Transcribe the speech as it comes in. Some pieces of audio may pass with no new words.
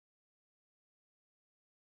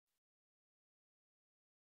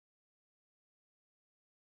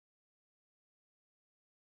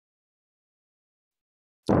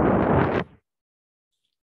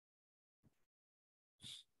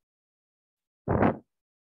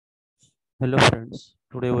Hello friends,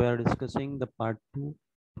 today we are discussing the part 2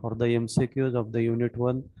 for the MCQs of the Unit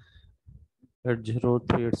 1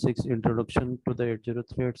 80386 Introduction to the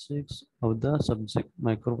 80386 of the subject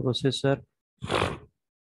Microprocessor.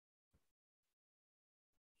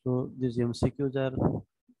 So these MCQs are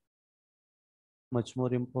much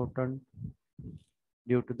more important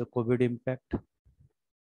due to the COVID impact.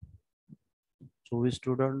 So each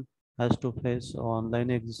student has to face online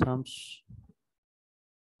exams.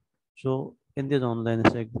 So in these online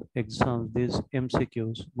exams, these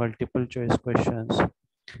MCQs, multiple choice questions,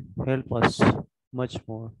 help us much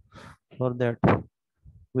more. For that,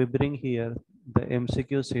 we bring here the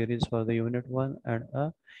MCQ series for the Unit 1 and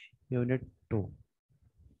a Unit 2.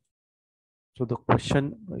 So the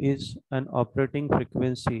question is an operating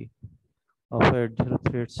frequency of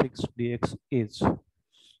 80386 DX is.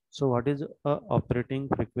 So what is a operating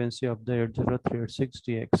frequency of the 80386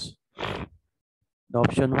 DX? The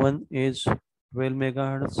option 1 is 12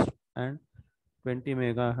 megahertz and 20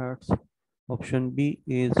 megahertz. Option B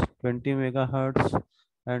is 20 megahertz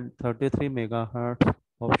and 33 megahertz.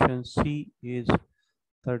 Option C is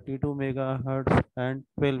 32 megahertz and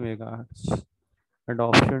 12 megahertz. And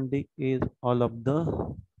option D is all of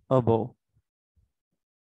the above.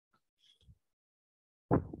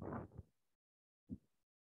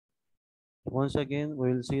 Once again,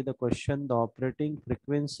 we will see the question, the operating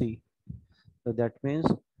frequency. So that means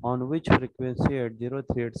on which frequency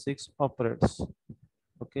 80386 operates.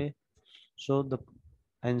 Okay. So the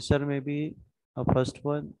answer may be a first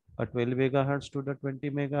one, a 12 megahertz to the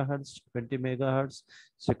 20 megahertz, 20 megahertz.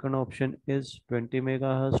 Second option is 20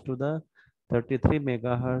 megahertz to the 33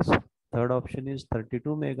 megahertz. Third option is 32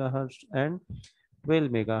 megahertz and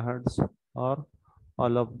 12 megahertz, or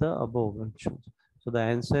all of the above options. So the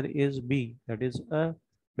answer is B, that is a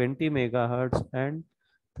 20 megahertz and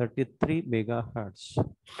 33 megahertz.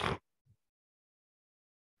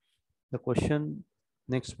 The question,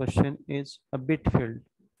 next question is a bit field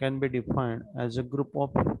can be defined as a group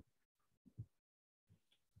of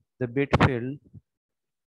the bit field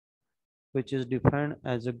which is defined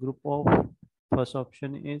as a group of, first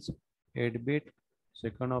option is 8 bit,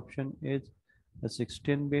 second option is a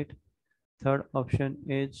 16 bit, third option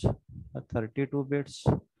is a 32 bits,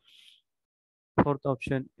 fourth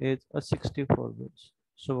option is a 64 bits.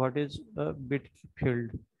 So what is a bit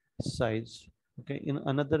field size? Okay, in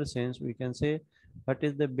another sense we can say what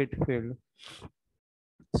is the bit field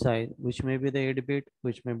size, which may be the 8 bit,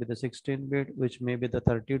 which may be the 16 bit, which may be the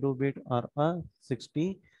 32 bit, or a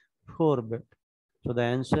 64 bit. So the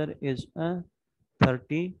answer is a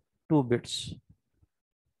 32 bits.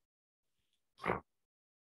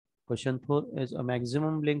 Question 4 is a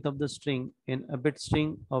maximum length of the string in a bit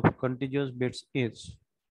string of contiguous bits is.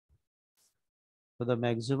 So the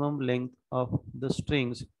maximum length of the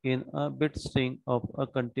strings in a bit string of a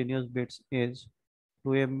continuous bits is 2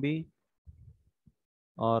 MB,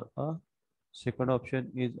 or a second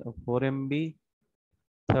option is a 4 MB,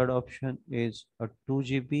 third option is a 2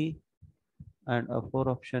 GB, and a fourth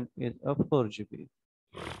option is a 4 GB.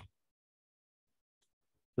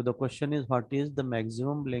 So the question is, what is the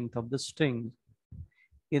maximum length of the string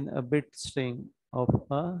in a bit string of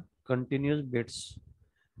a continuous bits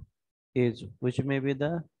is, which may be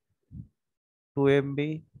the 2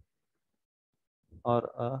 MB, or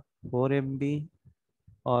a 4 MB,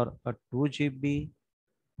 or a 2 GB,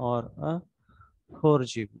 or a 4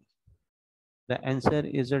 GB. The answer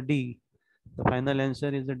is a D. The final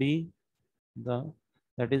answer is a D.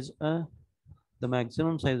 That is the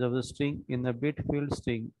maximum size of the string in a bit field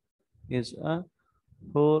string is a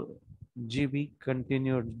 4 GB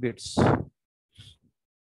continuous bits.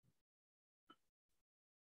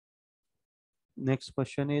 Next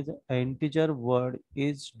question is, an integer word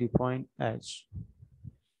is defined as.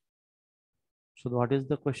 So what is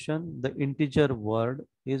the question? The integer word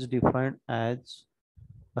is defined as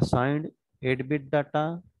assigned 8-bit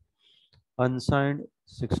data, unsigned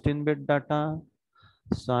 16-bit data,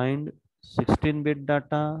 signed 16-bit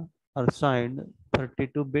data, or signed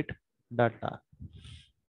 32-bit data.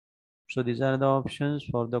 So these are the options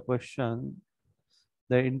for the question.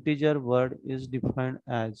 The integer word is defined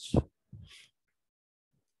as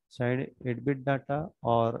signed 8-bit data,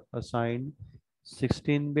 or assigned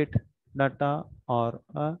 16-bit data, or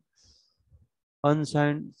a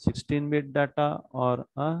unsigned 16-bit data, or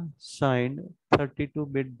a signed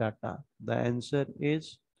 32-bit data. The answer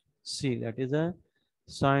is C, that is a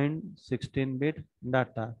signed 16-bit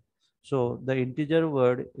data. So the integer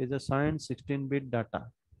word is a signed 16-bit data.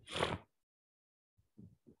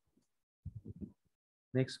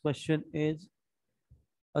 Next question is,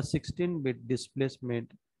 a 16-bit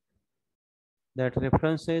displacement that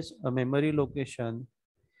references a memory location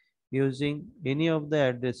using any of the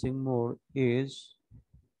addressing mode is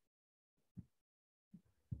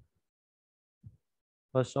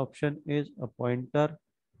first option is a pointer,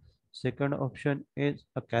 second option is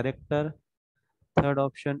a character, third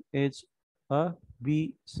option is a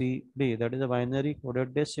BCD, that is a binary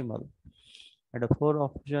coded decimal, and the fourth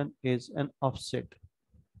option is an offset.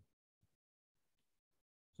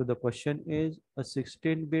 So the question is a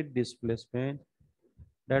 16-bit displacement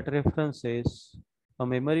that references a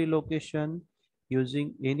memory location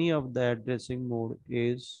using any of the addressing mode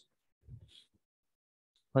is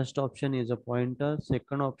first option is a pointer,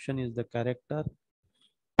 second option is the character,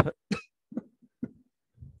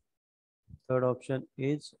 third option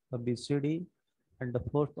is a BCD, and the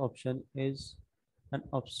fourth option is an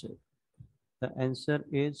offset. The answer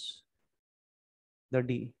is the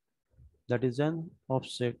D, that is an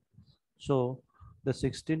offset. So the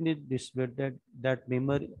 16-bit display that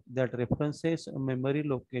memory that references a memory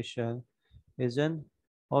location is an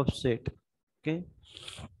offset. Okay,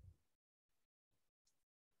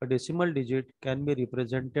 a decimal digit can be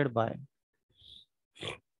represented by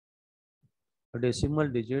a decimal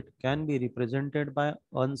digit can be represented by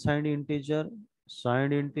unsigned integer,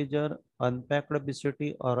 signed integer, unpacked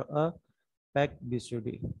BCD, or a packed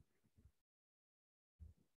BCD.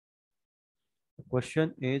 The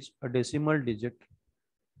question is a decimal digit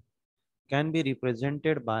can be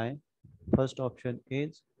represented by first option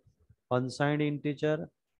is unsigned integer,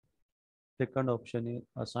 second option is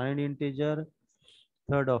assigned integer,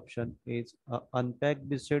 third option is unpacked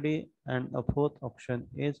BCD, and a fourth option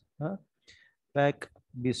is a pack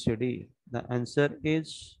BCD. The answer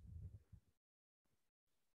is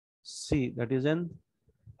C, that is an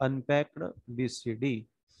unpacked BCD.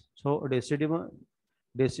 So decimal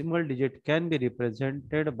digit can be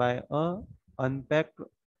represented by a unpacked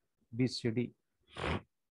BCD.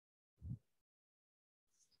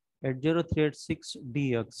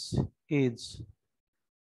 80386DX is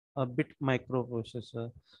a bit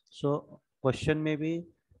microprocessor. So question may be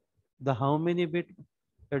the how many bit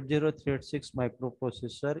 80386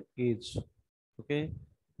 microprocessor is, okay,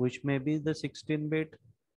 which may be the 16 bit,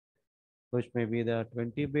 which may be the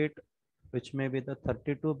 20 bit, which may be the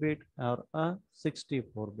 32 bit or a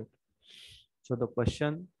 64 bit. So the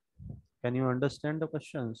question, can you understand the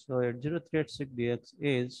question? So 80386DX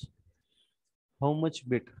is how much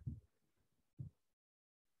bit?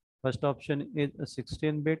 First option is a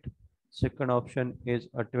 16 bit, second option is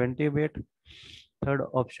a 20 bit, third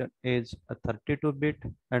option is a 32 bit,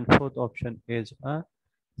 and fourth option is a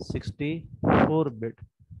 64 bit.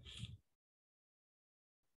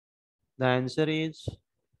 The answer is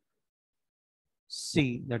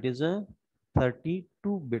C, that is a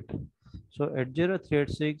 32 bit. So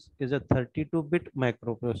 80386 is a 32 bit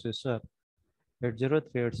microprocessor.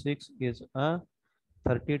 80386 is a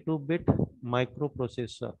 32 bit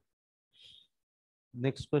microprocessor.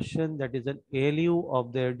 Next question, that is an ALU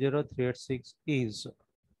of the 80386 is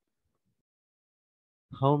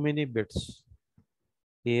how many bits?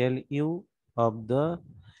 ALU of the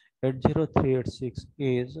 80386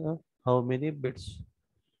 is how many bits?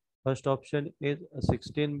 First option is a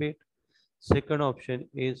 16 bit, second option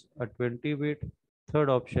is a 20 bit, third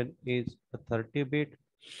option is a 30 bit,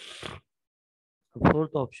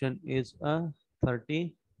 fourth option is a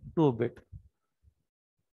 32 bit.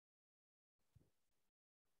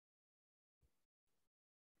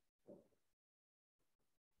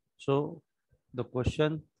 So the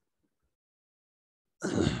question,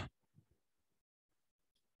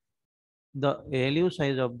 the ALU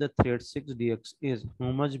size of the 386DX is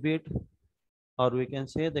how much bit, or we can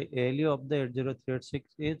say the ALU of the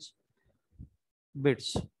 80386 is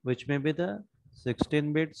bits, which may be the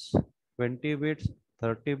 16 bits, 20 bits,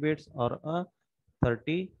 30 bits, or a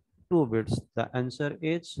 32 bits. The answer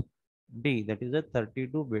is D, that is a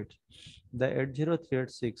 32 bits. The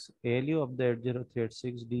 80386 ALU of the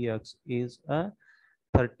 80386DX is a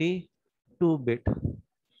 32 bit.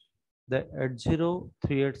 The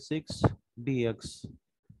 80386DX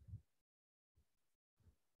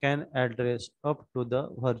can address up to the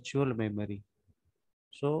virtual memory.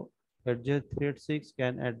 So 80386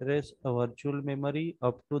 can address a virtual memory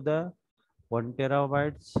up to the 1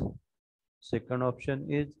 terabytes. Second option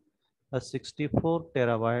is a 64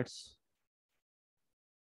 terabytes.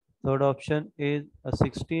 Third option is a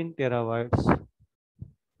 16 terabytes.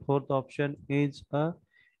 Fourth option is a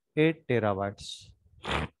 8 terabytes.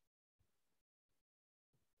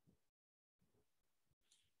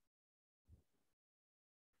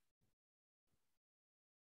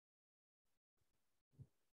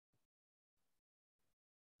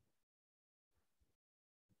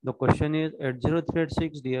 The question is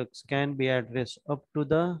 8036DX can be addressed up to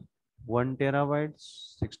the 1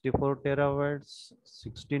 terabytes, 64 terabytes,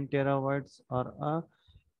 16 terabytes, or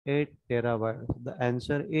 8 terabytes. The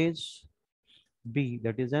answer is B,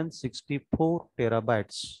 that is an 64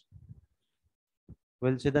 terabytes.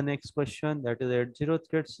 We'll see the next question, that is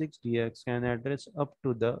 8036DX can address up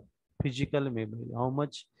to the physical memory. How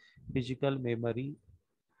much physical memory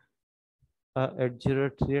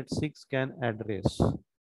 8036 can address?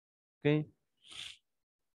 Okay,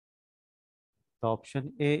 the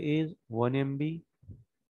option A is 1 MB,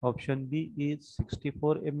 option B is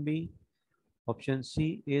 64 MB, option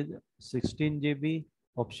C is 16 GB,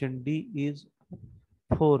 option D is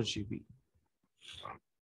 4 GB.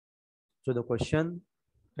 So the question,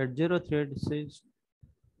 8036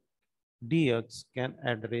 DX can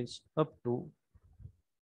address up to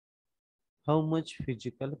how much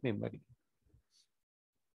physical memory,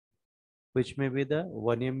 which may be the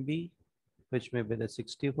 1 MB, which may be the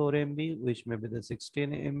 64 MB, which may be the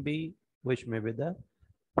 16 MB, which may be the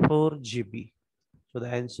 4 GB. So the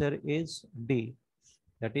answer is D,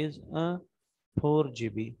 that is a 4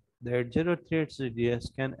 GB. The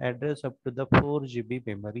 8036 can address up to the 4 GB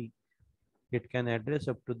memory. It can address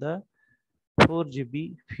up to the 4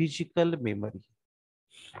 GB physical memory.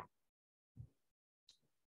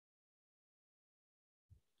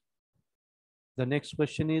 The next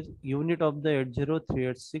question is unit of the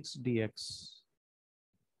 8036DX.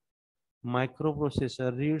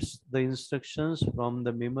 Microprocessor reads the instructions from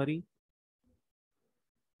the memory.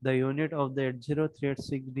 The unit of the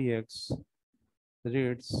 8036DX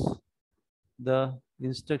reads the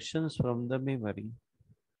instructions from the memory.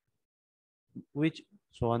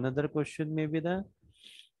 So another question may be the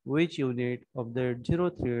which unit of the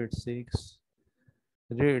 8036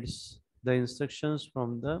 reads the instructions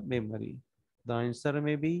from the memory? The answer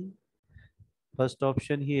may be first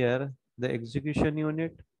option here, the execution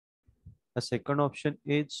unit. A second option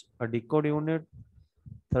is a decode unit.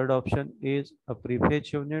 Third option is a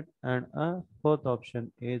prefetch unit, and a fourth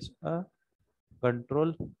option is a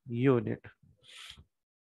control unit.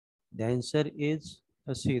 The answer is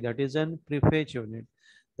a C, that is an prefetch unit.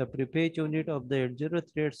 The prefetch unit of the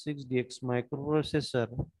 8036DX microprocessor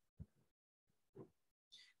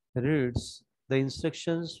reads the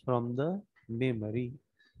instructions from the memory.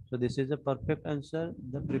 So this is a perfect answer.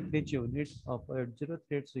 The prefetch unit of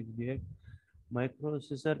 8036DX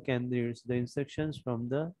microprocessor can read the instructions from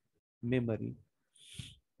the memory.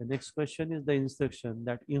 The next question is the instruction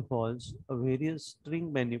that involves a various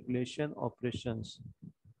string manipulation operations,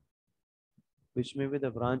 which may be the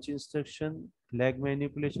branch instruction, flag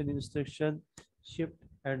manipulation instruction, shift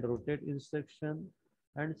and rotate instruction,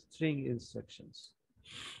 and string instructions.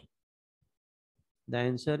 The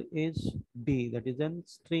answer is D, that is a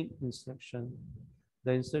string instruction.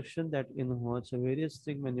 The instruction that involves various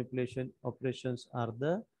string manipulation operations are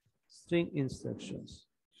the string instructions.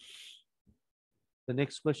 The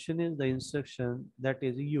next question is the instruction that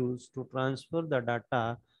is used to transfer the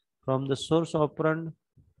data from the source operand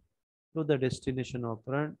to the destination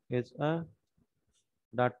operand is a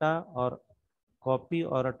data or copy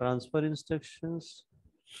or a transfer instructions,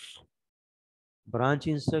 branch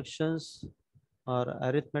instructions, or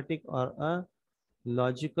arithmetic or a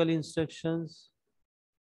logical instructions.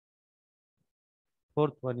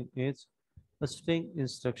 Fourth one is a string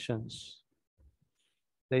instructions.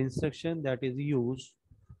 The instruction that is used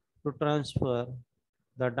to transfer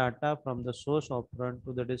the data from the source operand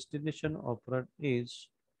to the destination operand is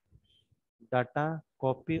data,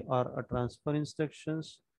 copy or a transfer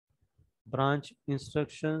instructions, branch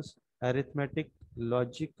instructions, arithmetic,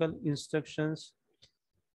 logical instructions,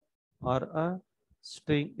 or a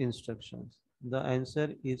string instructions. The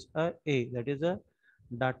answer is a, that is a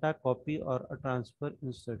data, copy or a transfer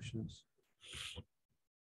instructions.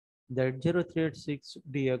 The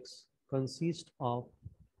 8036DX consists of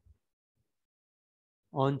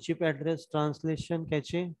on-chip address translation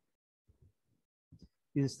cache,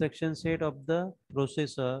 instruction set of the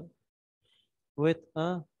processor with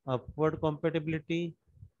a upward compatibility,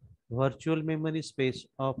 virtual memory space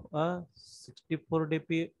of a 64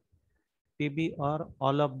 TB or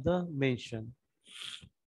all of the mentioned.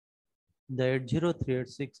 The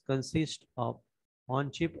 8036 consists of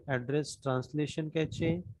on-chip address translation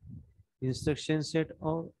cache, instruction set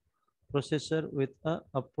of processor with a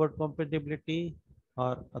upward compatibility,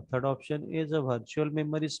 or a third option is a virtual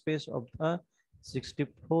memory space of a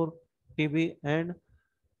 64 TB, and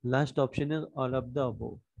last option is all of the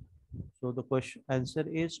above. So the question answer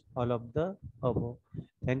is all of the above.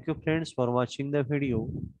 Thank you friends for watching the video.